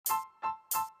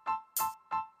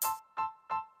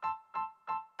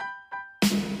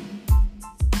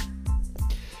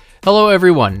Hello,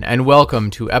 everyone, and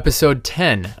welcome to episode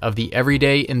 10 of the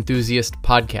Everyday Enthusiast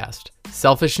podcast,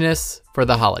 Selfishness for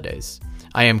the Holidays.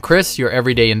 I am Chris, your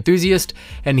everyday enthusiast,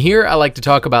 and here I like to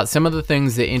talk about some of the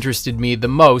things that interested me the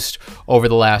most over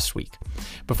the last week.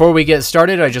 Before we get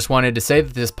started, I just wanted to say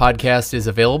that this podcast is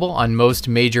available on most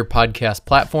major podcast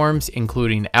platforms,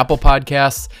 including Apple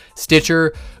Podcasts,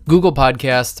 Stitcher, Google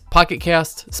Podcasts, Pocket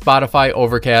Casts, Spotify,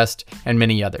 Overcast, and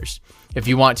many others. If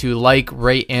you want to like,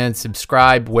 rate, and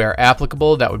subscribe where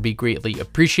applicable, that would be greatly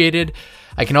appreciated.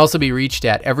 I can also be reached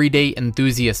at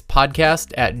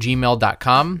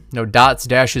everydayenthusiastpodcast@gmail.com. No dots,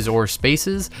 dashes, or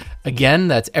spaces. Again,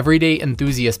 that's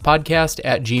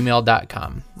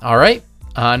everydayenthusiastpodcast@gmail.com. All right,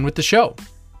 on with the show.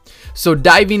 So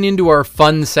diving into our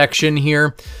fun section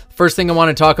here, first thing I want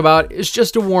to talk about is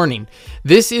just a warning.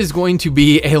 This is going to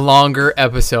be a longer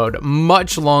episode,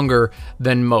 much longer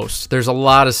than most. There's a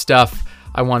lot of stuff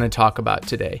I want to talk about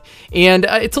today. And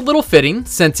it's a little fitting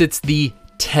since it's the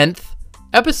 10th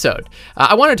episode.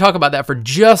 I want to talk about that for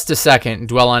just a second and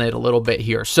dwell on it a little bit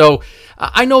here. So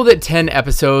I know that 10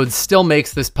 episodes still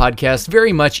makes this podcast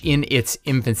very much in its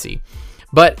infancy,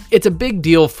 but it's a big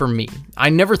deal for me. I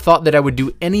never thought that I would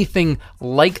do anything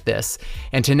like this,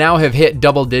 and to now have hit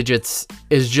double digits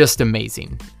is just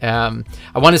amazing. I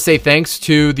want to say thanks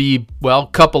to the,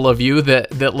 couple of you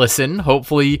that listen.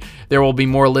 Hopefully there will be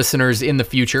more listeners in the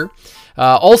future.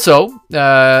 Also,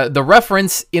 the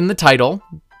reference in the title,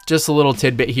 just a little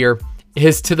tidbit here,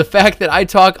 is to the fact that I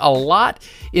talk a lot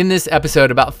in this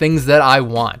episode about things that I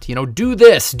want. You know, do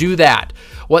this, do that,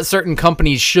 what certain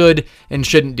companies should and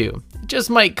shouldn't do. It just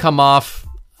might come off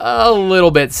a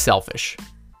little bit selfish.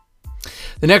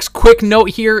 The next quick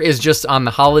note here is just on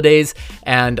the holidays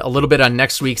and a little bit on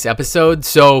next week's episode.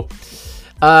 So,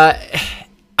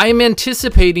 I'm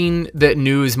anticipating that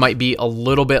news might be a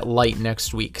little bit light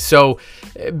next week, so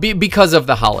because of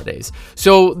the holidays.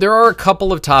 So there are a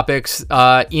couple of topics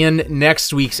in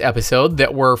next week's episode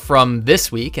that were from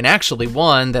this week, and actually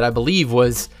one that I believe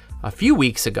was a few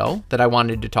weeks ago that I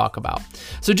wanted to talk about.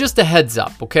 So just a heads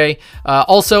up, okay?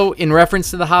 Also, in reference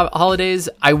to the holidays,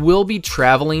 I will be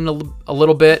traveling a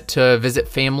little bit to visit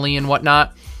family and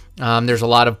whatnot. There's a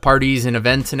lot of parties and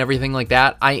events and everything like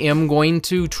that. I am going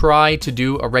to try to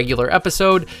do a regular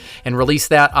episode and release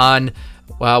that on,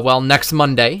 next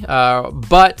Monday.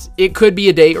 But it could be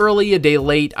a day early, a day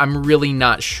late. I'm really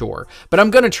not sure. But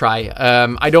I'm going to try.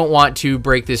 I don't want to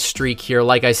break this streak here.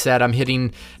 Like I said, I'm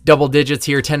hitting double digits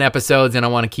here, 10 episodes, and I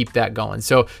want to keep that going.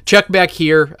 So check back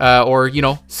here or,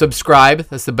 subscribe.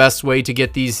 That's the best way to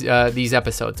get these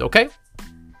episodes, okay?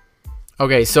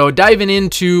 Okay, so diving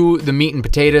into the meat and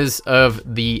potatoes of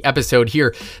the episode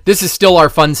here. This is still our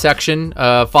fun section,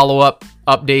 follow-up,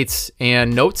 updates,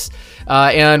 and notes.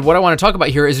 And what I want to talk about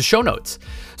here is the show notes.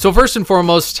 So first and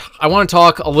foremost, I want to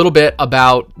talk a little bit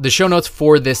about the show notes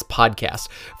for this podcast.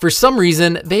 For some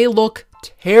reason, they look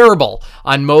terrible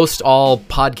on most all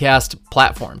podcast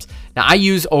platforms. Now, I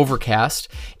use Overcast,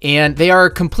 and they are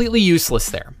completely useless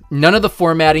there. None of the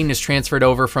formatting is transferred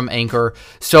over from Anchor,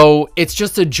 so it's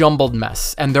just a jumbled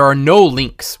mess, and there are no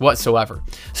links whatsoever.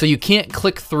 So you can't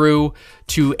click through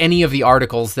to any of the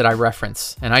articles that I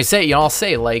reference. And I say, I'll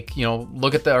say,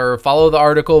 look at or follow the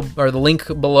article or the link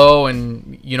below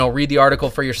and, read the article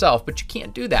for yourself, but you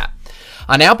can't do that.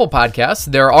 On Apple Podcasts,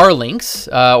 there are links,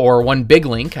 or one big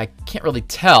link. I can't really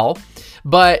tell,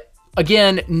 but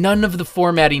again, none of the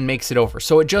formatting makes it over,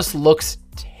 so it just looks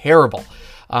terrible.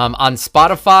 On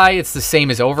Spotify, it's the same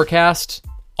as Overcast.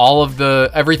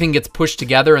 Everything gets pushed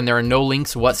together and there are no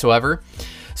links whatsoever.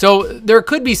 So there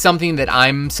could be something that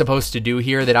I'm supposed to do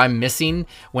here that I'm missing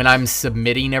when I'm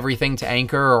submitting everything to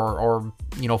Anchor or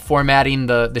formatting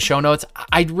the show notes.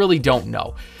 I really don't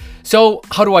know. So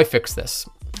how do I fix this?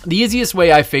 The easiest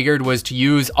way I figured was to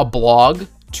use a blog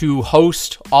to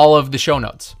host all of the show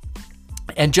notes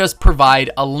and just provide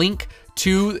a link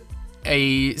to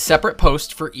a separate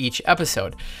post for each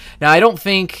episode. Now, I don't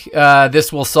think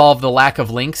this will solve the lack of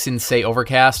links in, say,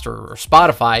 Overcast or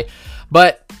Spotify,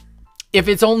 but if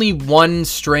it's only one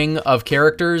string of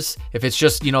characters, if it's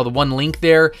just, the one link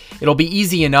there, it'll be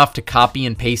easy enough to copy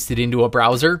and paste it into a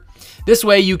browser. This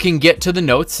way you can get to the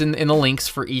notes and the links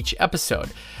for each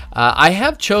episode. I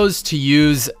have chose to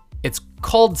use, it's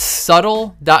called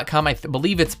Subtle.com. I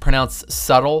believe it's pronounced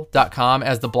Subtle.com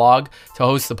as the blog to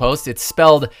host the post. It's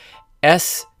spelled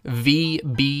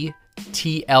SVBTLE.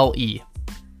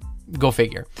 Go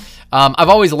figure. I've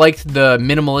always liked the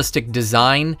minimalistic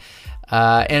design,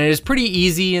 and it is pretty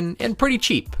easy and pretty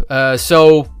cheap.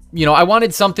 So, I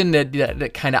wanted something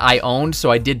that kind of I owned,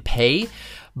 so I did pay.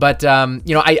 But,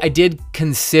 you know, I did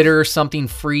consider something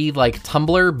free like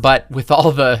Tumblr, but with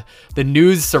all the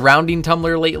news surrounding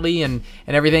Tumblr lately and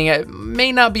everything, it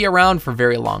may not be around for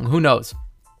very long. Who knows?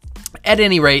 At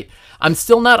any rate, I'm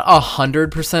still not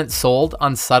 100% sold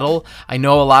on Subtle. I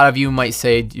know a lot of you might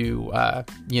say do,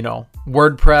 you know,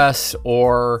 WordPress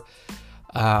or,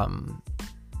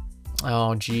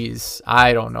 oh geez,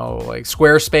 I don't know, like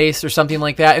Squarespace or something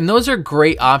like that. And those are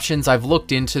great options. I've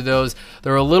looked into those.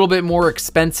 They're a little bit more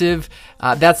expensive.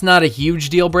 That's not a huge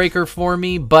deal breaker for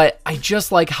me, but I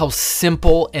just like how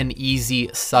simple and easy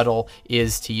Subtle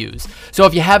is to use. So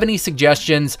if you have any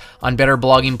suggestions on better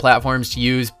blogging platforms to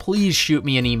use, please shoot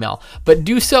me an email, but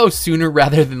do so sooner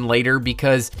rather than later,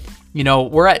 because you know,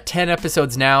 we're at 10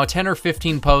 episodes now, 10 or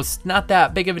 15 posts, not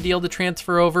that big of a deal to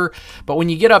transfer over. But when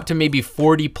you get up to maybe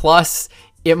 40 plus,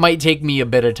 it might take me a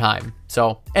bit of time.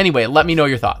 So anyway, let me know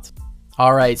your thoughts.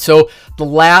 All right, so the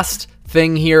last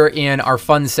thing here in our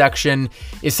fun section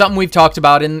is something we've talked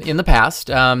about in the past.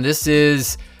 This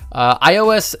is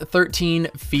iOS 13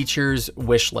 features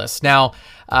wish list. Now,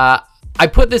 I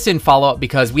put this in follow-up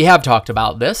because we have talked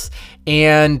about this,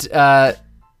 and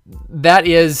that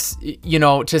is, you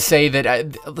know, to say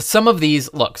that some of these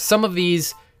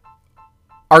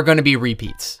are going to be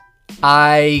repeats.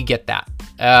 I get that.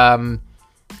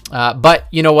 But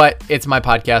you know what? It's my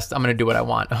podcast. I'm going to do what I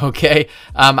want. Okay.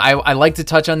 I like to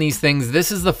touch on these things.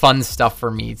 This is the fun stuff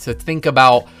for me, to think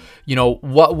about, you know,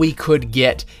 what we could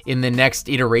get in the next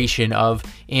iteration of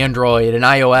Android and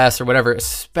iOS or whatever,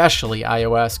 especially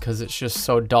iOS, because it's just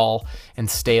so dull and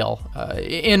stale,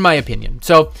 in my opinion.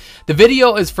 So the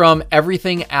video is from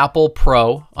Everything Apple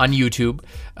Pro on YouTube,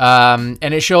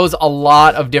 and it shows a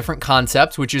lot of different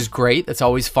concepts, which is great. That's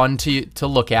always fun to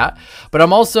look at. But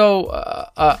I'm also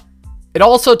it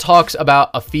also talks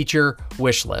about a feature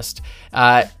wish list.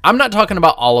 I'm not talking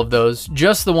about all of those,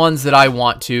 just the ones that I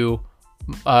want to.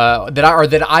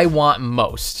 That I want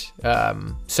most.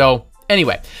 So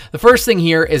anyway, the first thing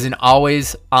here is an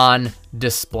always on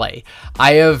display.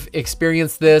 I have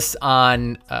experienced this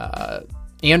on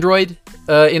Android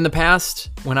in the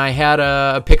past when I had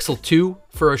a Pixel 2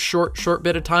 for a short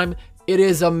bit of time. It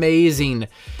is amazing.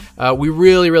 We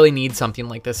really need something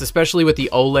like this, especially with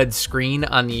the OLED screen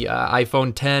on the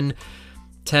iPhone 10,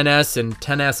 10s, and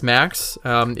 10s Max.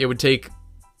 It would take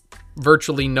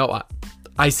virtually no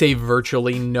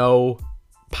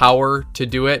power to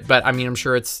do it, but I mean, I'm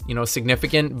sure it's, you know,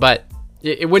 significant, but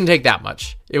it wouldn't take that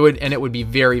much. It would be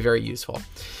very useful.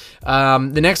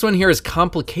 The next one here is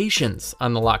complications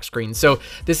on the lock screen. So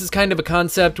this is kind of a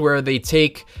concept where they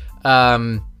take,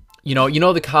 you know,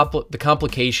 the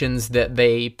complications that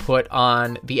they put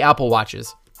on the Apple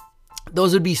Watches.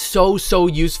 Those would be so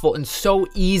useful and so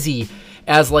easy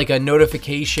as like a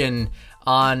notification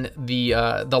on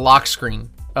the lock screen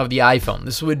of the iPhone.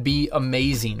 This would be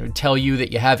amazing. It would tell you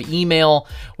that you have email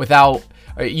without,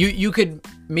 you could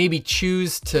maybe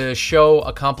choose to show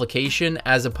a complication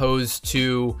as opposed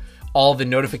to all the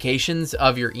notifications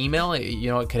of your email. You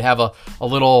know, it could have a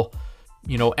little,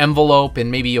 you know, envelope and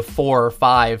maybe a 4 or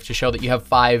 5 to show that you have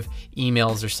 5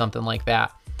 emails or something like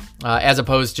that. As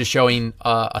opposed to showing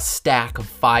a stack of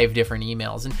 5 different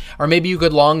emails. Or maybe you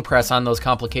could long press on those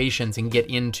complications and get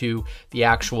into the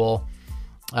actual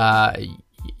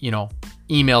you know,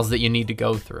 emails that you need to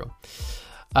go through.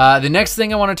 The next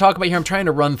thing I want to talk about here, I'm trying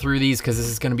to run through these because this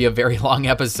is going to be a very long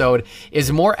episode,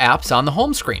 is more apps on the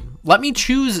home screen. Let me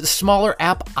choose smaller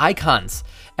app icons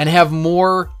and have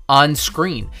more on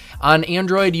screen. On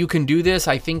Android, you can do this.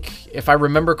 I think, if I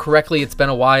remember correctly, it's been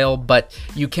a while, but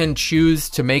you can choose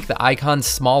to make the icons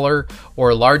smaller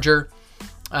or larger.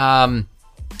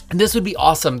 And this would be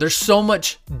awesome. There's so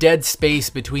much dead space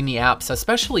between the apps,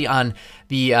 especially on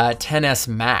the 10s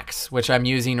Max, which I'm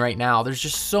using right now. There's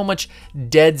just so much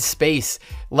dead space.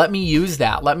 Let me use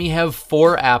that. Let me have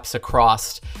 4 apps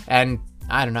across and,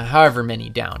 I don't know, however many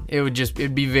down.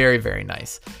 It'd be very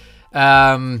nice.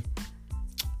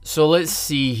 So let's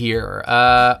see here.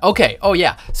 Okay. Oh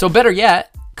yeah. So better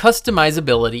yet,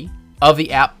 customizability of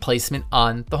the app placement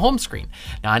on the home screen.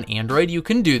 Now on Android, you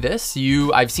can do this.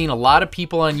 I've seen a lot of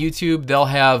people on YouTube, they'll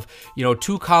have, you know,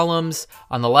 2 columns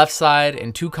on the left side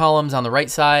and 2 columns on the right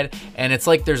side. And it's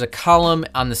like there's a column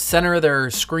on the center of their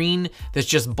screen that's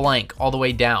just blank all the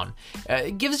way down.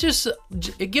 It gives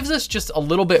us just a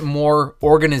little bit more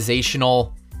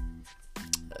organizational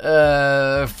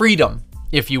freedom,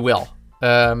 if you will,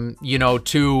 you know,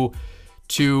 to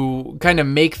kind of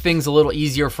make things a little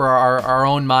easier for our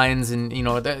own minds, and, you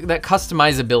know, that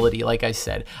customizability, like I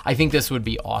said, I think this would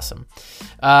be awesome.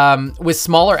 With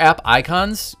smaller app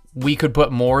icons, we could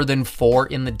put more than 4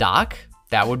 in the dock.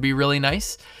 That would be really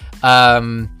nice.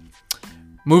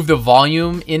 move the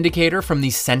volume indicator from the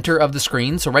center of the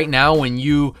screen. So right now when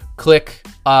you click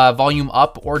volume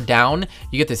up or down,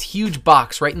 you get this huge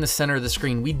box right in the center of the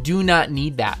screen. We do not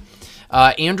need that.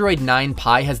 Android 9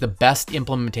 Pie has the best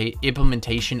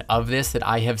implementation of this that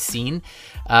I have seen.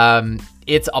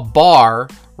 It's a bar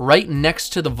right next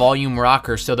to the volume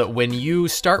rocker so that when you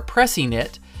start pressing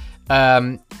it,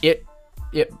 it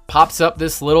pops up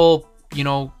this little,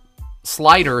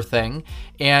 slider thing.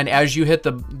 And as you hit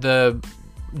the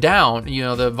down,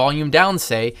 the volume down,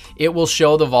 say, it will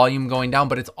show the volume going down,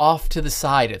 but it's off to the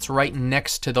side. It's right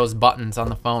next to those buttons on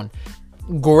the phone.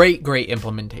 Great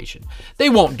implementation. They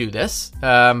won't do this,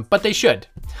 but they should.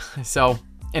 So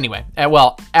anyway,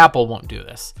 well, Apple won't do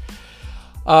this.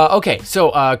 Okay,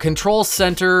 so control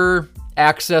center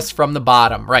access from the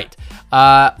bottom, right?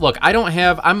 Look, I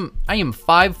am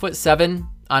 5'7"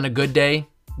 on a good day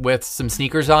with some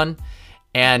sneakers on,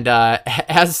 and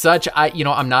as such,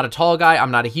 I'm not a tall guy,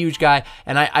 I'm not a huge guy,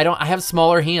 and I have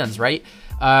smaller hands, right?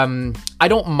 I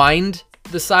don't mind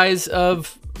the size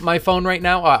of my phone right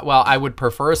now. Well, I would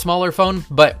prefer a smaller phone,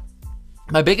 but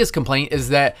my biggest complaint is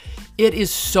that it is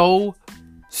so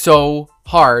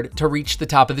hard to reach the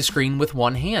top of the screen with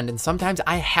one hand. And sometimes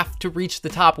I have to reach the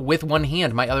top with one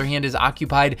hand. My other hand is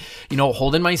occupied,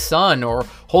 holding my son or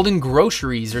holding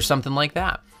groceries or something like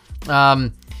that.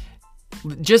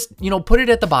 Just, put it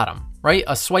at the bottom, right?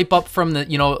 A swipe up from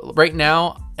the, right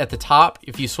now at the top,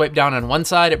 if you swipe down on one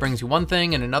side, it brings you one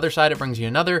thing, and another side, it brings you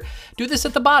another. Do this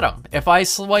at the bottom. If I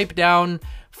swipe down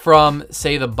from,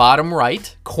 say, the bottom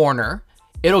right corner,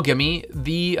 it'll give me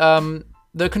the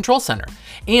control center.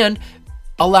 And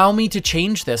allow me to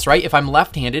change this, right? If I'm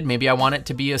left-handed, maybe I want it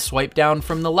to be a swipe down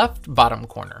from the left bottom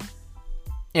corner.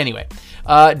 Anyway,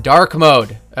 dark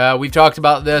mode. We've talked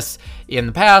about this in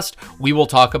the past. We will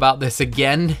talk about this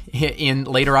again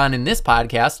later on in this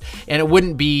podcast, and it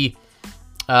wouldn't be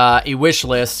a wish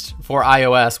list for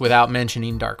iOS without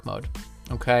mentioning dark mode.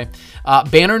 Okay.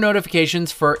 Banner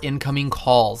notifications for incoming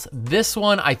calls. This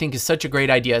one I think is such a great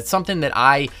idea. It's something that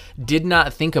I did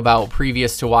not think about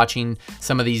previous to watching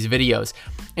some of these videos.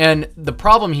 And the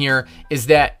problem here is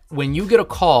that when you get a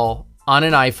call on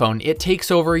an iPhone, it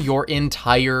takes over your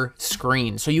entire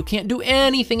screen. So you can't do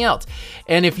anything else.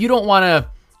 And if you don't want to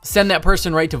send that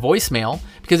person right to voicemail,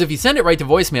 because if you send it right to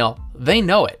voicemail, they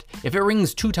know it. If it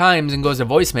rings 2 times and goes to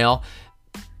voicemail,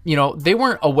 they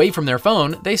weren't away from their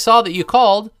phone. They saw that you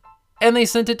called and they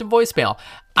sent it to voicemail.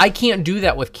 I can't do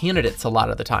that with candidates a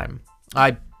lot of the time.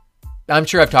 I'm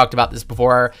sure I've talked about this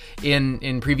before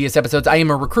in previous episodes. I am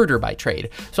a recruiter by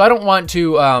trade. So I don't want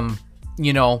to,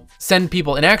 send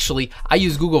people. And actually, I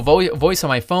use Google Voice on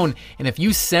my phone. And if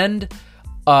you send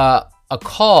a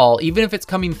call, even if it's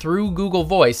coming through Google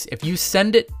Voice, if you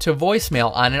send it to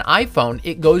voicemail on an iPhone,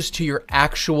 it goes to your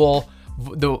actual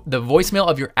the voicemail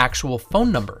of your actual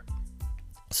phone number.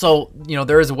 So,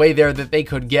 there is a way there that they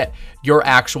could get your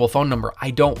actual phone number.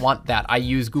 I don't want that. I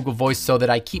use Google Voice so that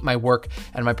I keep my work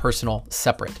and my personal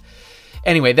separate.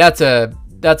 Anyway, that's a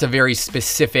very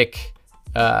specific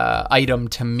item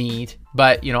to me,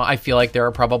 but I feel like there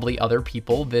are probably other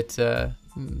people that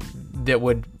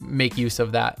would make use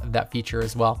of that feature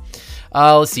as well.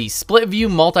 Let's see, split view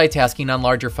multitasking on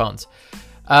larger phones.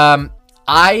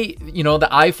 The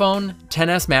iPhone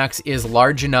XS Max is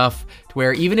large enough to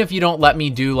where even if you don't let me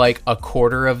do like a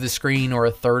quarter of the screen or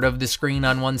a third of the screen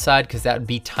on one side, because that would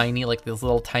be tiny, like this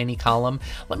little tiny column,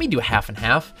 let me do half and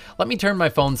half. Let me turn my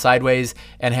phone sideways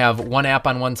and have one app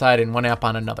on one side and one app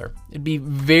on another. It'd be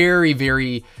very,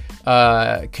 very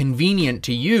convenient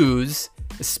to use,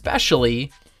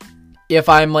 especially if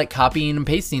I'm like copying and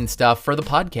pasting stuff for the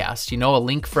podcast, a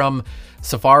link from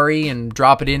Safari and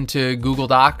drop it into Google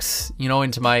Docs,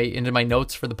 into my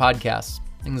notes for the podcast,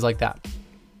 things like that.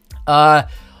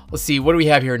 Let's see, what do we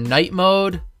have here? Night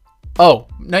mode. Oh,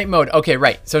 night mode. Okay,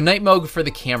 right. So night mode for the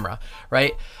camera,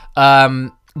 right?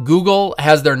 Google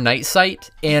has their night sight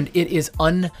and it is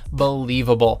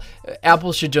unbelievable.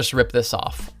 Apple should just rip this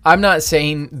off. I'm not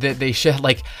saying that they should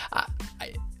look,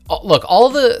 all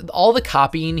the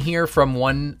copying here from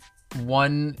one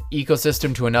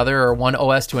ecosystem to another or one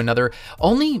OS to another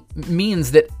only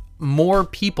means that more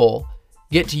people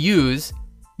get to use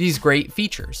these great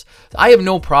features. I have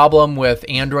no problem with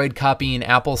Android copying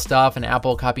Apple stuff and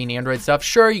Apple copying Android stuff.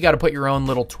 Sure, you got to put your own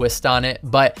little twist on it,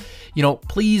 but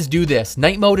please do this.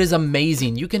 Night mode is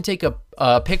amazing. You can take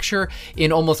a picture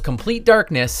in almost complete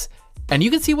darkness and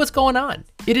you can see what's going on.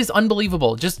 It is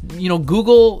unbelievable. Just,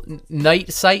 Google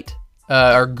Night Sight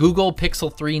or Google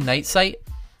Pixel 3 Night Sight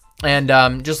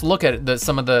and just look at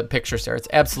some of the pictures there. It's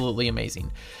absolutely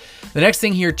amazing. The next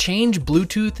thing here, change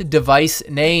Bluetooth device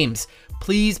names.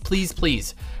 Please, please,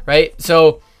 please. right?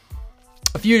 So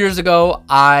a few years ago,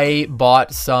 I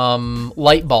bought some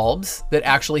light bulbs that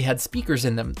actually had speakers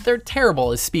in them. They're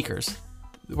terrible as speakers.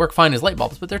 They work fine as light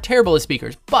bulbs, but they're terrible as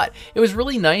speakers. But it was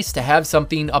really nice to have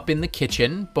something up in the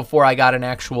kitchen before I got an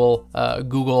actual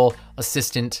Google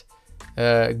Assistant,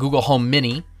 Google Home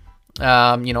Mini,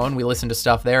 and we listen to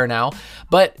stuff there now.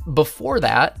 But before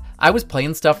that, I was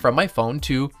playing stuff from my phone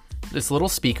to this little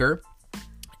speaker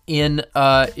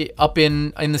up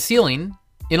in the ceiling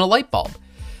in a light bulb.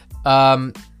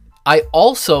 I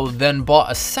also then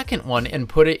bought a second one and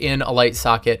put it in a light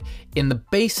socket in the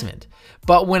basement.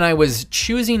 But when I was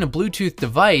choosing a Bluetooth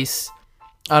device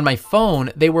on my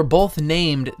phone, they were both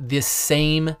named the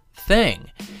same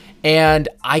thing. And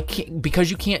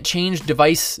because you can't change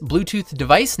Bluetooth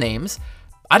device names,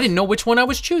 I didn't know which one I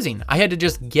was choosing. I had to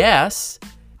just guess,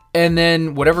 and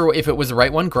then whatever, if it was the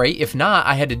right one, great. If not,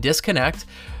 I had to disconnect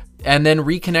and then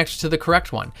reconnect to the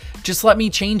correct one. Just let me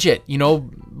change it,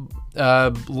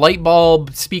 light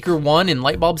bulb speaker 1 and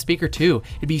light bulb speaker 2.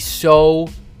 It'd be so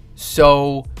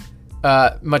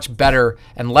much better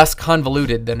and less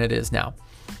convoluted than it is now.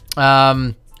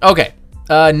 Okay.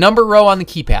 Number row on the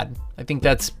keypad. I think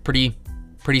that's pretty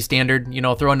standard.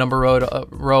 Throw a number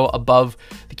row above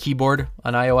the keyboard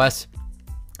on iOS.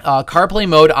 CarPlay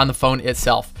mode on the phone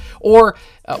itself, or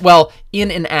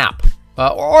in an app,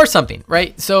 or something,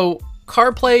 right? So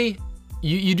CarPlay,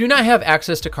 you do not have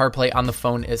access to CarPlay on the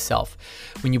phone itself.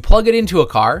 When you plug it into a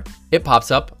car, it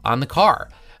pops up on the car.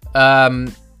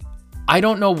 I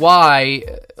don't know why.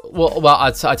 Well,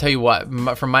 I'll tell you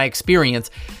what. From my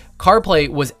experience, CarPlay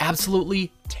was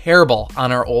absolutely terrible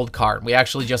on our old car. We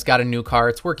actually just got a new car.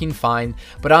 It's working fine.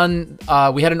 But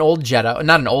we had an old Jetta,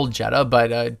 not an old Jetta,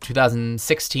 but a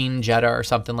 2016 Jetta or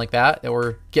something like that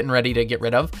we're getting ready to get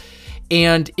rid of.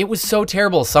 And it was so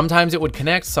terrible. Sometimes it would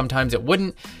connect, sometimes it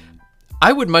wouldn't.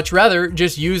 I would much rather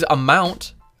just use a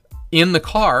mount in the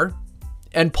car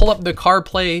and pull up the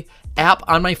CarPlay app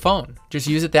on my phone. Just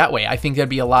use it that way. I think that'd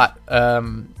be a lot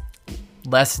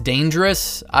less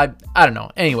dangerous. I don't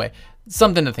know. Anyway,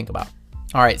 something to think about.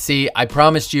 All right, see, I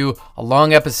promised you a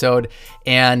long episode,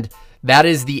 and that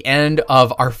is the end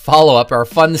of our follow-up, our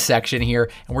fun section here,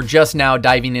 and we're just now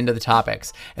diving into the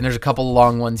topics. And there's a couple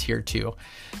long ones here too.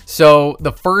 So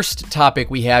the first topic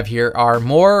we have here are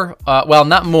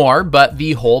not more, but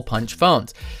the hole punch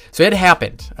phones. So it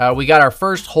happened. We got our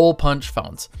first hole punch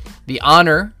phones. The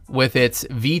Honor with its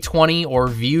V20 or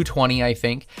View 20, I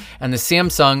think, and the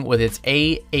Samsung with its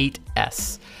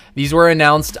A8S. These were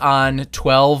announced on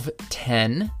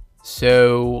 12/10,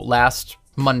 so last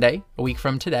Monday, a week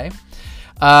from today.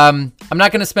 I'm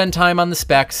not going to spend time on the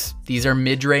specs. These are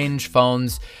mid-range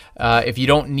phones. If you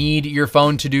don't need your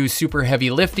phone to do super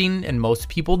heavy lifting, and most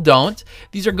people don't,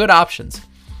 these are good options.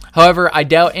 However, I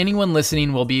doubt anyone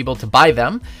listening will be able to buy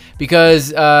them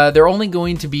because they're only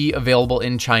going to be available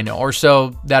in China, or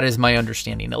so that is my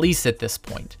understanding, at least at this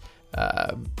point.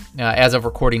 As of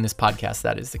recording this podcast,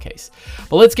 that is the case.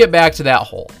 But let's get back to that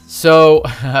hole. So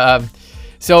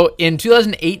in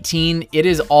 2018, it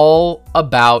was all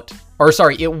about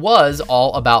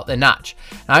the notch.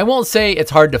 Now, I won't say it's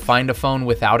hard to find a phone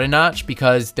without a notch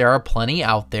because there are plenty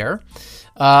out there.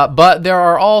 But there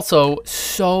are also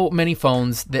so many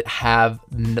phones that have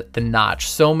the notch.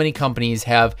 So many companies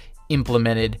have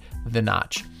implemented the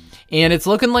notch. And it's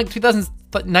looking like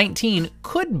 2019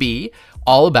 could be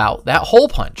all about that hole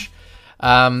punch.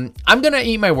 I'm going to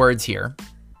eat my words here,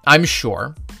 I'm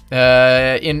sure.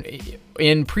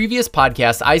 In previous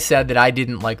podcasts, I said that I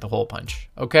didn't like the hole punch,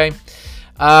 okay?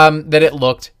 That it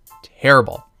looked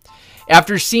terrible.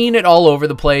 After seeing it all over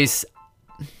the place,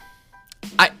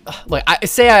 I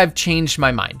say I've changed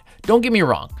my mind. Don't get me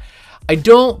wrong. I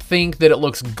don't think that it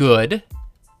looks good.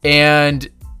 And,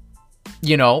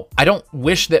 I don't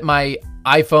wish that my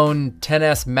iPhone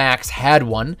XS Max had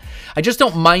one. I just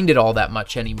don't mind it all that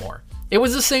much anymore. It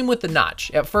was the same with the notch.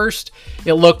 At first,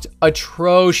 it looked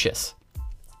atrocious.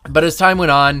 But as time went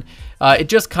on, it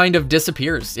just kind of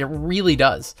disappears. It really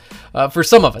does. For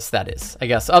some of us, that is, I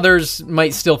guess. Others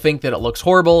might still think that it looks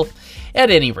horrible. At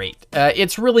any rate,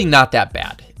 it's really not that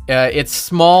bad. It's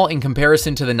small in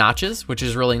comparison to the notches, which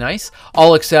is really nice,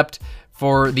 all except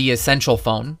for the Essential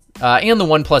phone and the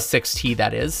OnePlus 6T,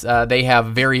 that is. They have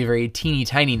very, very teeny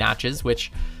tiny notches,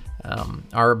 which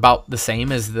are about the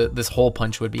same as this hole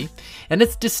punch would be. And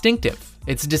it's distinctive.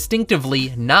 It's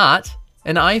distinctively not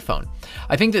an iPhone.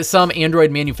 I think that some Android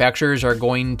manufacturers are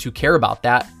going to care about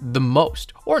that the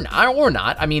most, or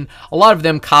not. I mean, a lot of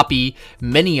them copy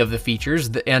many of the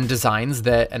features and designs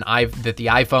that the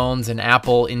iPhones and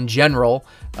Apple in general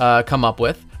come up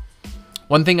with.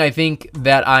 One thing I think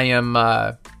that I am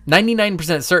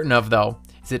 99% certain of, though,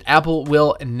 is that Apple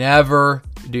will never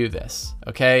do this,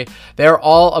 okay? They're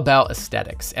all about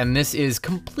aesthetics, and this is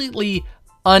completely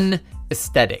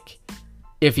unaesthetic,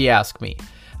 if you ask me.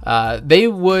 They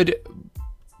would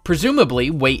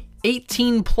presumably wait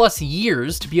 18 plus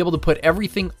years to be able to put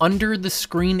everything under the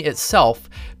screen itself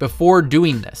before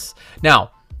doing this. Now,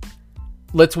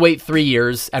 let's wait 3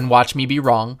 years and watch me be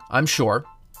wrong, I'm sure.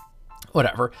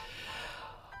 Whatever.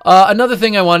 Another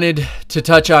thing I wanted to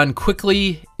touch on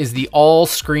quickly is the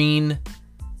all-screen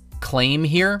claim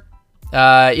here.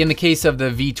 In the case of the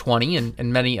V20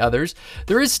 and many others,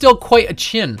 there is still quite a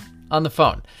chin on the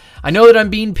phone. I know that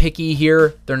I'm being picky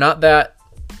here. They're not that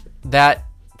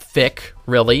thick,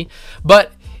 really,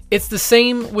 but it's the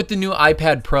same with the new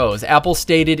iPad Pros. Apple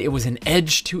stated it was an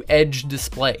edge-to-edge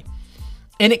display,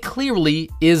 and it clearly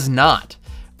is not.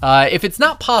 If it's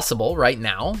not possible right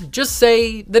now, just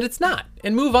say that it's not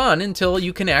and move on until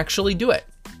you can actually do it.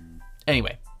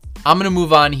 Anyway, I'm going to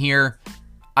move on here.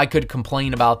 I could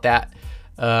complain about that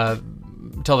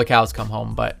until the cows come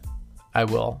home, but I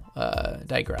will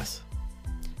digress.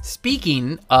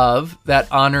 Speaking of that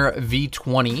Honor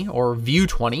V20 or View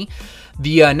 20,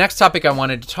 the next topic I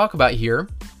wanted to talk about here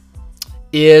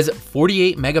is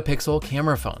 48 megapixel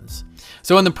camera phones.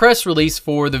 So in the press release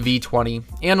for the V20,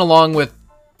 and along with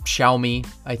Xiaomi,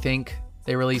 I think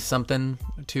they released something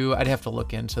too. I'd have to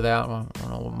look into that. I don't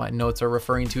know what my notes are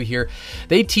referring to here.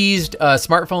 They teased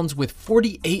smartphones with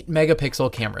 48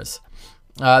 megapixel cameras.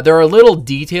 There are little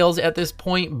details at this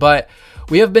point, but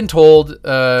we have been told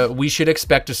we should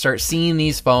expect to start seeing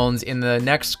these phones in the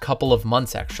next couple of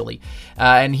months, actually.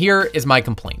 And here is my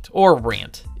complaint, or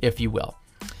rant, if you will.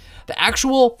 The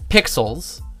actual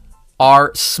pixels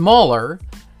are smaller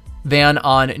than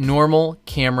on normal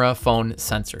camera phone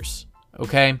sensors,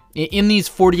 okay? In these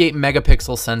 48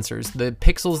 megapixel sensors, the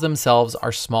pixels themselves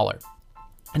are smaller.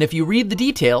 And if you read the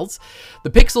details, the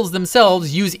pixels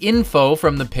themselves use info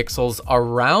from the pixels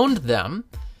around them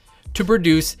to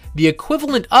produce the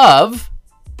equivalent of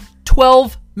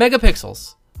 12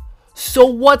 megapixels. So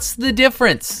what's the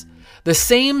difference? The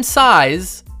same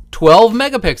size, 12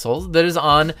 megapixels, that is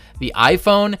on the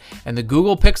iPhone and the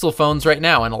Google Pixel phones right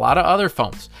now, and a lot of other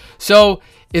phones. So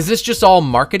is this just all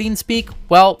marketing speak?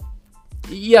 Well,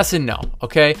 yes and no,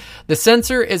 okay? The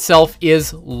sensor itself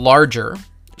is larger,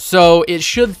 so it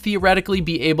should theoretically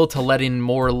be able to let in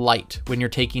more light when you're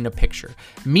taking a picture,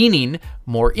 meaning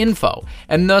more info,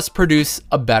 and thus produce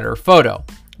a better photo.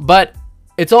 But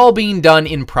it's all being done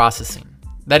in processing.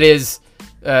 That is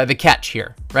the catch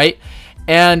here, right?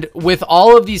 And with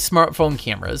all of these smartphone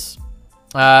cameras,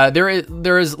 there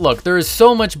is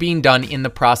so much being done in the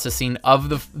processing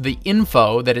of the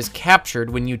info that is captured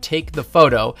when you take the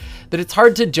photo that it's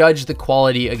hard to judge the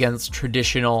quality against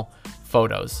traditional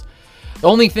photos. The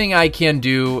only thing I can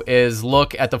do is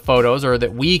look at the photos, or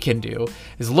that we can do,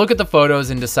 is look at the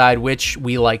photos and decide which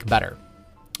we like better.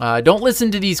 Don't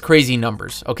listen to these crazy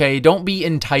numbers, okay? Don't be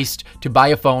enticed to buy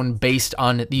a phone based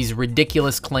on these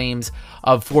ridiculous claims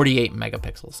of 48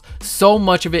 megapixels. So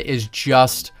much of it is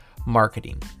just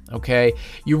marketing, okay?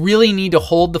 You really need to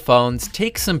hold the phones,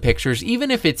 take some pictures, even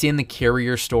if it's in the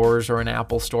carrier stores or an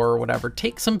Apple store or whatever.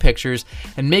 Take some pictures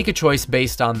and make a choice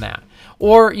based on that.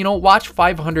 Or, watch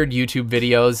 500 YouTube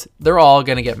videos. They're all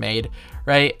going to get made,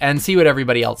 right? And see what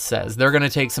everybody else says. They're going to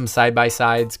take some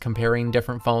side-by-sides comparing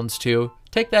different phones too.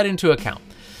 Take that into account.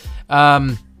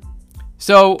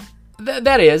 So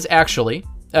that is actually,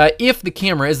 if the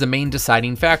camera is the main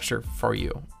deciding factor for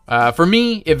you. For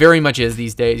me, it very much is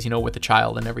these days, with the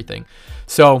child and everything.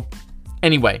 So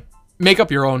anyway, make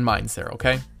up your own minds there,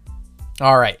 okay?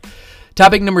 All right.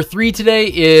 Topic number 3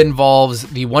 today involves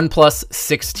the OnePlus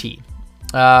 6T.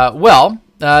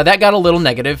 That got a little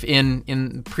negative in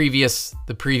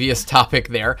the previous topic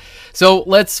there. So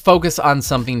let's focus on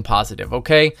something positive,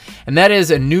 okay? And that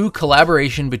is a new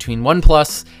collaboration between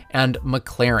OnePlus and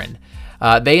McLaren.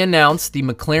 They announced the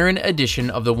McLaren edition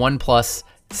of the OnePlus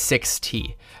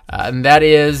 6T. And that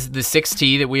is the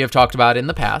 6T that we have talked about in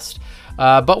the past,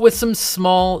 but with some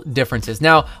small differences.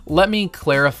 Now, let me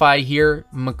clarify here.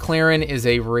 McLaren is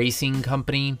a racing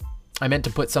company. I meant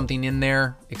to put something in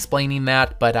there explaining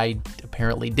that, but I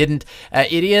apparently didn't.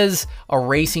 It is a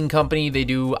racing company. They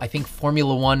do, I think,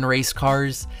 Formula One race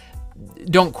cars.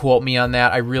 Don't quote me on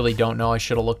that. I really don't know. I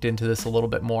should have looked into this a little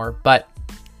bit more. But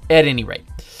at any rate,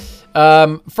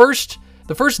 the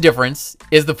first difference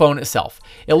is the phone itself.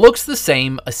 It looks the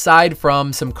same aside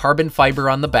from some carbon fiber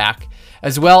on the back,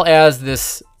 as well as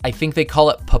this, I think they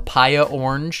call it papaya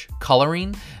orange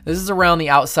coloring. This is around the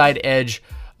outside edge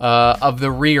of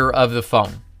the rear of the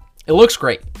phone. It looks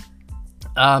great.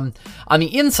 On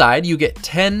the inside, you get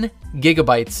 10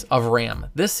 gigabytes of RAM.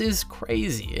 This is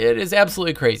crazy. It is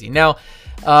absolutely crazy. Now,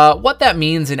 what that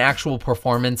means in actual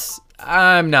performance,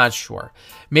 I'm not sure.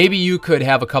 Maybe you could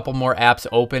have a couple more apps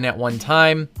open at one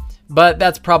time, but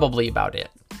that's probably about it.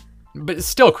 But it's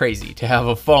still crazy to have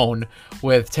a phone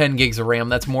with 10 gigs of RAM.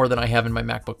 That's more than I have in my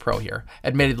MacBook Pro here.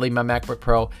 Admittedly, my MacBook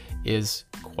Pro is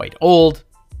quite old,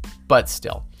 but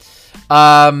still.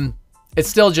 It's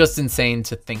still just insane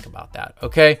to think about that,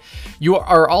 okay? You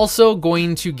are also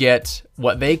going to get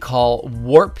what they call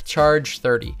Warp Charge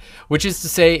 30, which is to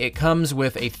say it comes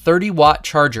with a 30-watt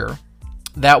charger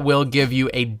that will give you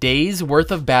a day's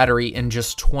worth of battery in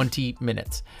just 20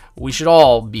 minutes. We should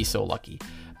all be so lucky.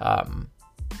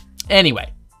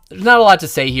 Anyway, there's not a lot to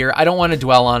say here. I don't want to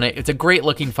dwell on it. It's a great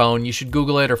looking phone. You should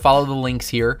Google it or follow the links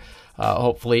here.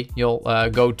 Hopefully you'll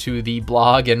go to the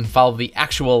blog and follow the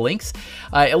actual links.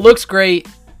 It looks great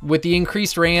with the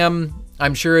increased RAM.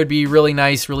 I'm sure it'd be really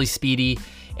nice, really speedy.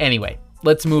 Anyway,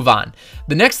 let's move on.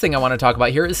 The next thing I want to talk about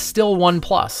here is still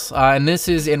OnePlus. And this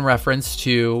is in reference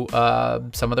to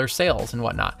some of their sales and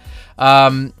whatnot.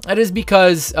 That is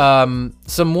because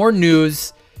some more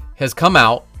news has come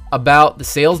out about the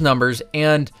sales numbers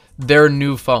and their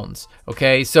new phones.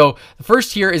 Okay, so the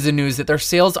first here is the news that their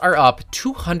sales are up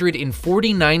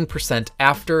 249%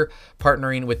 after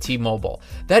partnering with T-Mobile.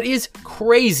 That is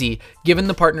crazy given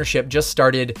the partnership just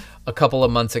started a couple of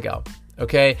months ago.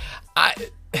 Okay,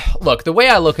 look, the way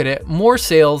I look at it, more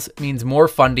sales means more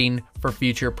funding for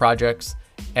future projects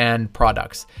and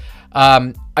products.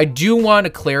 I do want to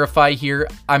clarify here,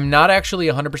 I'm not actually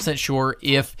 100% sure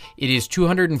if it is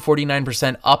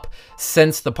 249% up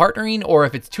since the partnering or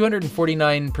if it's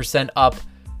 249% up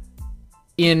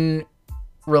in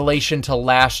relation to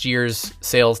last year's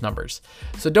sales numbers.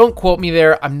 So don't quote me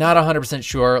there. I'm not 100%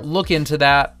 sure. Look into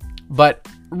that. But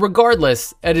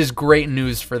regardless, it is great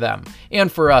news for them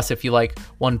and for us if you like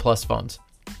OnePlus phones.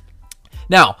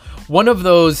 Now, one of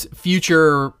those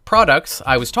future products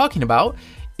I was talking about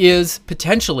is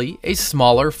potentially a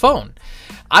smaller phone.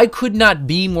 I could not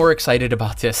be more excited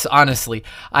about this, honestly.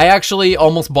 I actually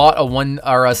almost bought a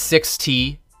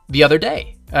 6T the other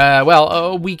day. Well,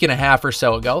 a week and a half or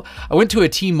so ago. I went to a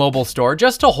T-Mobile store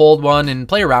just to hold one and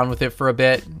play around with it for a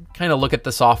bit, kind of look at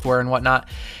the software and whatnot.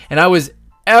 And I was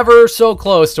ever so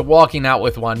close to walking out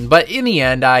with one, but in the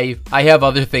end, I have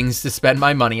other things to spend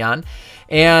my money on,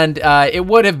 and it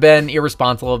would have been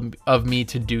irresponsible of me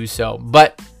to do so.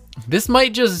 But this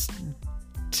might just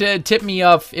tip me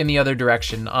off in the other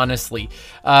direction, honestly.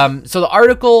 So the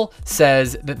article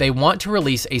says that they want to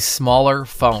release a smaller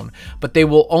phone, but they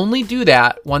will only do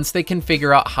that once they can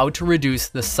figure out how to reduce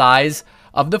the size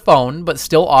of the phone, but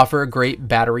still offer a great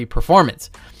battery performance.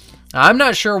 I'm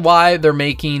not sure why they're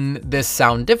making this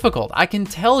sound difficult. I can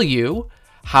tell you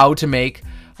how to make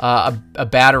a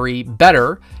battery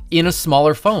better in a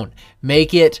smaller phone.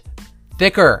 Make it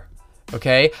thicker.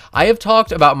 Okay, I have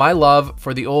talked about my love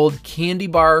for the old candy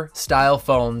bar style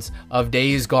phones of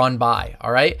days gone by,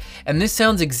 all right? And this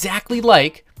sounds exactly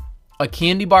like a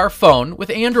candy bar phone with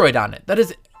Android on it. That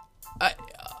is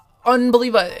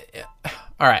unbelievable.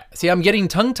 All right, see, I'm getting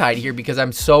tongue-tied here because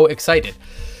I'm so excited.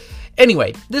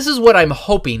 Anyway, this is what I'm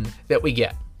hoping that we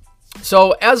get.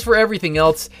 So as for everything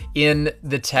else in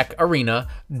the tech arena,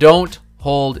 don't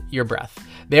hold your breath.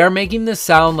 They are making this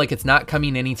sound like it's not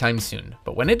coming anytime soon,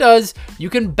 but when it does, you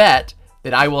can bet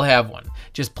that I will have one.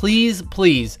 Just please,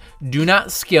 please do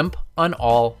not skimp on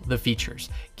all the features.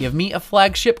 Give me a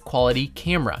flagship quality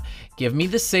camera. Give me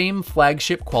the same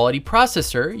flagship quality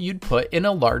processor you'd put in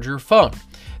a larger phone.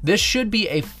 This should be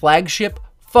a flagship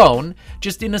phone,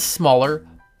 just in a smaller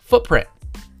footprint,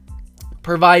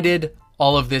 provided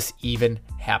all of this even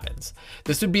happens.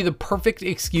 This would be the perfect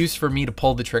excuse for me to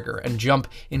pull the trigger and jump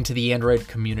into the Android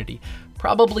community.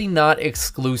 Probably not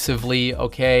exclusively,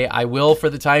 okay? I will, for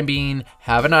the time being,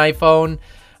 have an iPhone.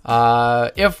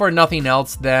 If for nothing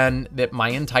else, then that my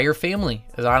entire family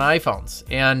is on iPhones.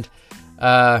 And,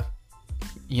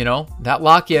 you know, that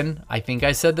lock-in, I think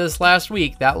I said this last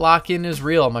week, that lock-in is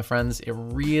real, my friends. It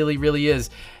really, really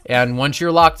is. And once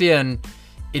you're locked in,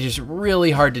 it is really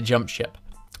hard to jump ship.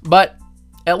 But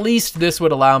at least this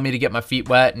would allow me to get my feet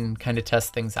wet and kind of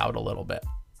test things out a little bit.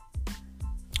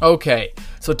 Okay,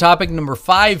 so topic number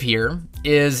 5 here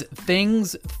is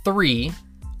Things 3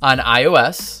 on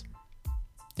iOS.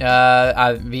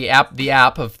 The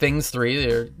app of Things 3,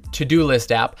 their to-do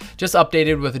list app, just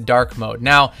updated with dark mode.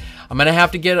 Now, I'm going to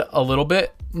have to get a little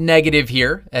bit negative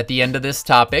here at the end of this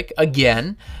topic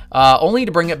again, only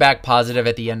to bring it back positive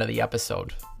at the end of the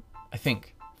episode, I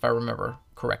think, if I remember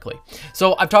correctly.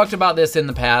 So I've talked about this in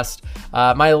the past,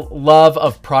 my love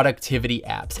of productivity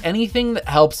apps. Anything that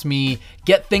helps me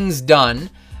get things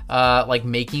done like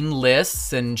making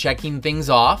lists and checking things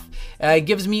off. It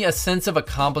gives me a sense of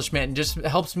accomplishment and just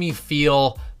helps me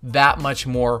feel that much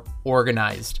more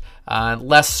organized,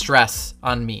 less stress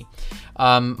on me.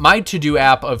 My to-do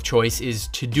app of choice is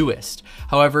Todoist.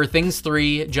 However, Things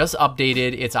 3 just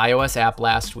updated its iOS app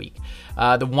last week.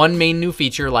 The one main new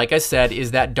feature, like I said,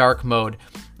 is that dark mode.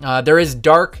 There is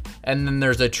dark, and then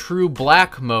there's a true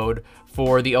black mode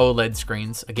for the OLED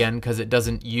screens, again, because it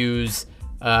doesn't use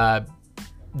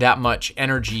that much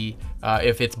energy.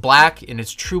 If it's black and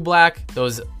it's true black,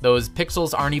 those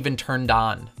pixels aren't even turned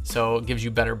on, so it gives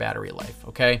you better battery life,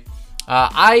 okay?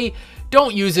 I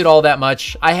don't use it all that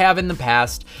much. I have in the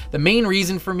past. The main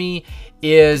reason for me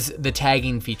is the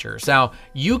tagging features. Now,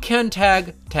 you can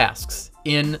tag tasks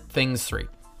in Things 3,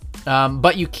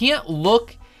 but you can't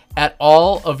look at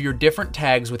all of your different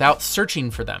tags without searching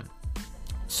for them.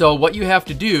 So what you have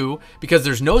to do, because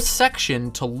there's no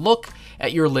section to look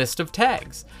at your list of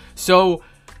tags. So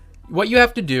what you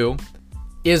have to do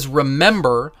is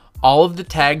remember all of the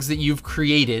tags that you've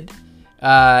created,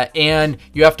 and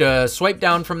you have to swipe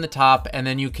down from the top, and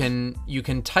then you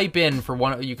can type in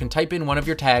one of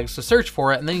your tags to search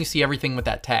for it, and then you see everything with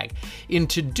that tag. In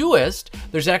Todoist,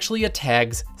 there's actually a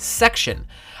tags section.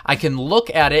 I can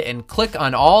look at it and click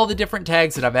on all the different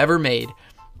tags that I've ever made.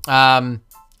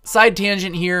 Side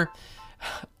tangent here.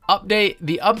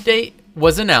 The update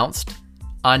was announced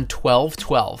on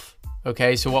 12/12.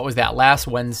 Okay, so what was that? Last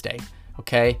Wednesday.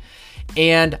 Okay,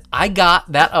 and I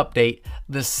got that update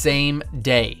the same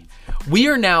day. We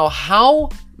are now how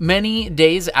many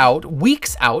days out,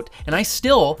 weeks out, and I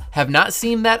still have not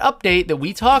seen that update that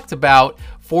we talked about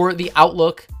for the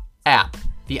Outlook app,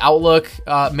 the Outlook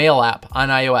mail app on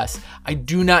iOS. I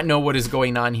do not know what is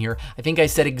going on here. I think I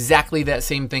said exactly that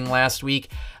same thing last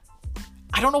week.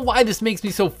 I don't know why this makes me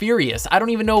so furious. I don't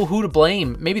even know who to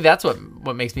blame. Maybe that's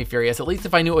what makes me furious. At least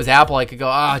if I knew it was Apple, I could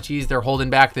go, geez, they're holding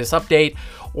back this update.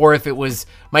 Or if it was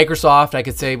Microsoft, I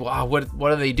could say, wow,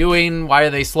 what are they doing? Why are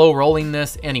they slow rolling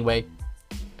this? Anyway,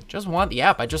 I just want the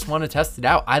app. I just want to test it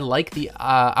out. I like the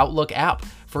Outlook app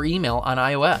for email on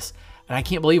iOS. And I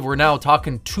can't believe we're now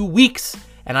talking 2 weeks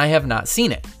and I have not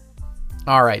seen it.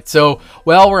 All right, so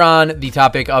while we're on the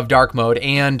topic of dark mode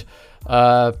and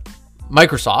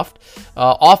Microsoft,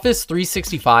 Office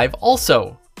 365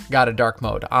 also got a dark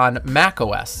mode on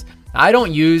macOS. I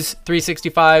don't use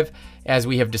 365, as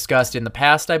we have discussed in the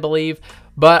past, I believe,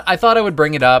 but I thought I would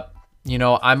bring it up. You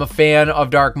know, I'm a fan of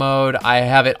dark mode. I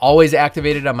have it always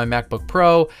activated on my MacBook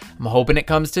Pro. I'm hoping it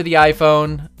comes to the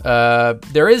iPhone.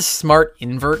 There is Smart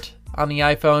Invert on the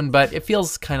iPhone, but it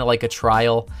feels kind of like a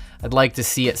trial. I'd like to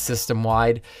see it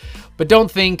system-wide, but don't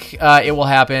think it will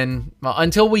happen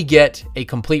until we get a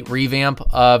complete revamp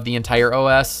of the entire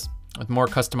OS with more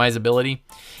customizability.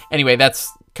 Anyway,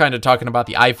 that's kind of talking about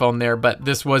the iPhone there, but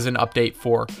this was an update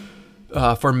for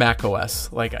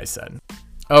macOS, like I said.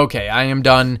 Okay, I am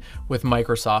done with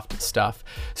Microsoft stuff.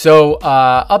 So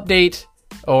update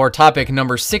or topic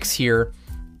number 6 here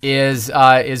is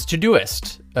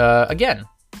Todoist.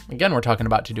 Again, we're talking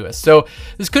about Todoist. So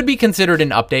this could be considered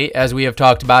an update, as we have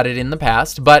talked about it in the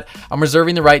past, but I'm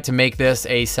reserving the right to make this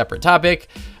a separate topic.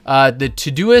 The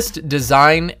Todoist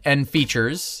design and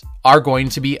features are going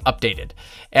to be updated.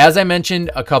 As I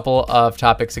mentioned a couple of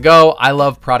topics ago, I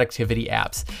love productivity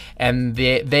apps, and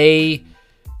the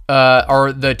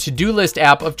to-do list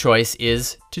app of choice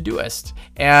is Todoist.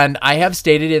 And I have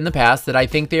stated in the past that I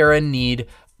think they are in need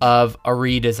of a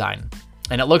redesign.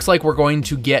 And it looks like we're going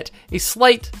to get a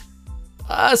slight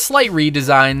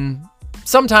redesign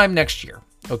sometime next year,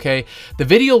 okay? The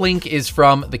video link is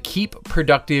from the Keep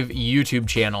Productive YouTube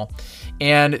channel.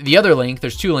 And the other link,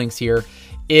 there's 2 links here,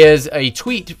 is a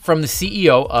tweet from the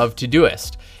CEO of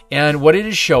Todoist. And what it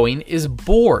is showing is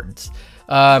boards.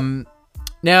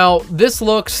 Now, this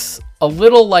looks a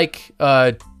little like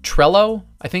Trello.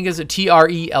 I think is a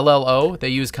Trello. They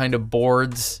use kind of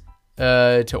boards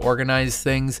to organize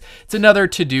things. It's another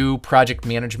to-do project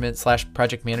management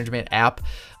app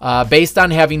based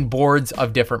on having boards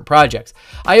of different projects.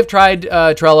 I have tried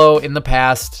Trello in the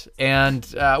past, and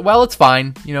well, it's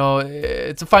fine. You know,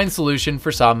 it's a fine solution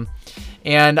for some.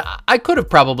 And I could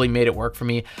have probably made it work for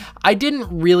me. I didn't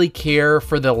really care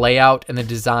for the layout and the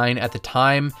design at the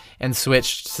time and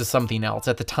switched to something else.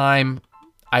 At the time,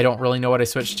 I don't really know what I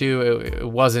switched to. It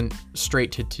wasn't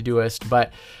straight to Todoist,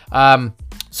 but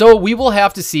so we will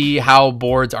have to see how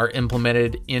boards are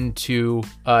implemented into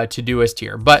Todoist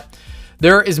here. But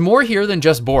there is more here than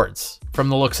just boards from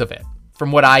the looks of it,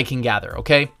 from what I can gather,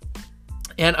 okay?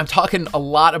 And I'm talking a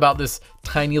lot about this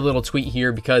tiny little tweet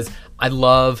here because I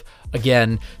love,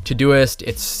 again, Todoist.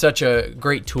 It's such a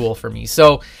great tool for me.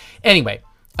 So anyway,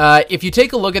 If you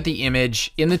take a look at the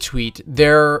image in the tweet,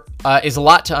 there is a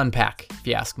lot to unpack, if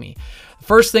you ask me.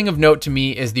 First thing of note to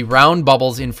me is the round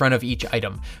bubbles in front of each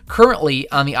item. Currently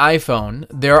on the iPhone,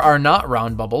 there are not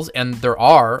round bubbles, and there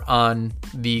are on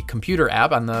the computer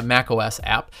app, on the macOS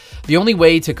app. The only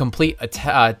way to complete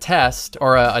a test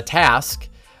or a task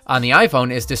on the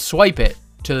iPhone is to swipe it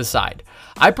to the side.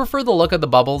 I prefer the look of the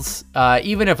bubbles,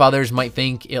 even if others might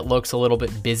think it looks a little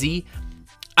bit busy.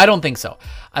 I don't think so.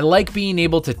 I like being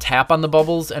able to tap on the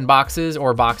bubbles and boxes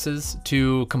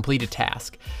to complete a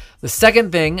task. The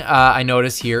second thing I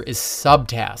notice here is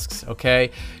subtasks,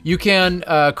 okay? You can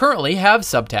currently have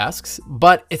subtasks,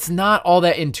 but it's not all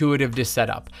that intuitive to set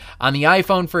up. On the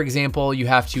iPhone, for example, you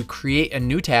have to create a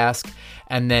new task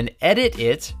and then edit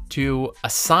it to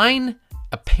assign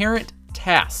a parent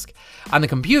task. On the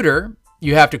computer,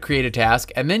 you have to create a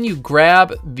task and then you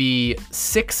grab the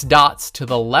 6 dots to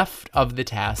the left of the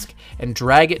task and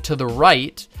drag it to the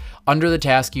right under the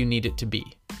task you need it to be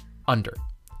under.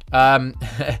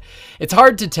 It's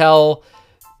hard to tell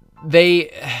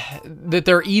that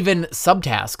there are even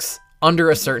subtasks under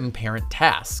a certain parent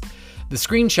task. The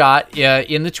screenshot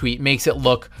in the tweet makes it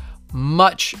look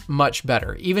much, much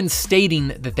better, even stating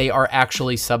that they are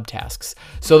actually subtasks.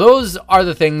 So those are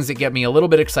the things that get me a little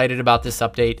bit excited about this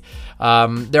update.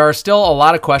 There are still a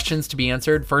lot of questions to be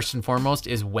answered. First and foremost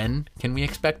is, when can we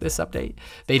expect this update?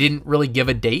 They didn't really give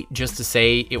a date, just to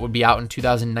say it would be out in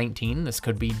 2019. This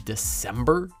could be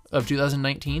December of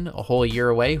 2019, a whole year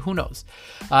away, who knows?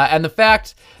 And the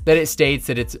fact that it states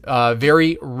that it's a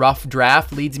very rough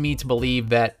draft leads me to believe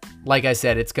that, like I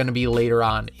said, it's going to be later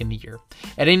on in the year.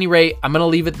 At any rate, I'm going to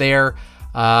leave it there.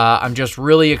 I'm just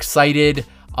really excited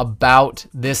about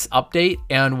this update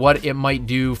and what it might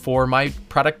do for my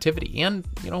productivity and,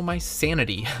 my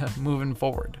sanity moving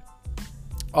forward.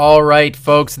 All right,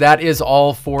 folks, that is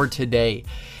all for today.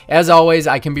 As always,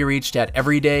 I can be reached at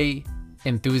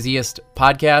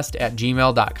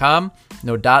everydayenthusiastpodcast@gmail.com.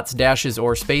 No dots, dashes,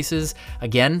 or spaces.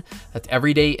 Again, that's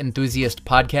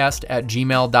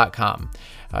everydayenthusiastpodcast@gmail.com.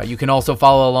 You can also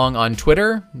follow along on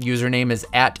Twitter. Username is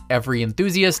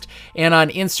 @everyenthusiast, and on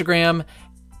Instagram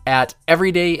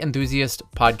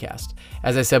 @everydayenthusiastpodcast.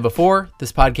 As I said before,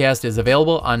 this podcast is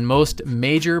available on most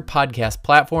major podcast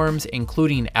platforms,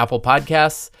 including Apple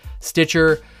Podcasts,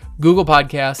 Stitcher, Google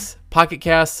Podcasts, Pocket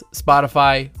Casts,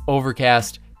 Spotify,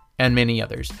 Overcast, and many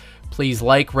others. Please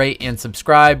like, rate, and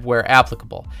subscribe where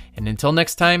applicable. And until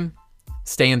next time,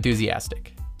 stay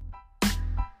enthusiastic.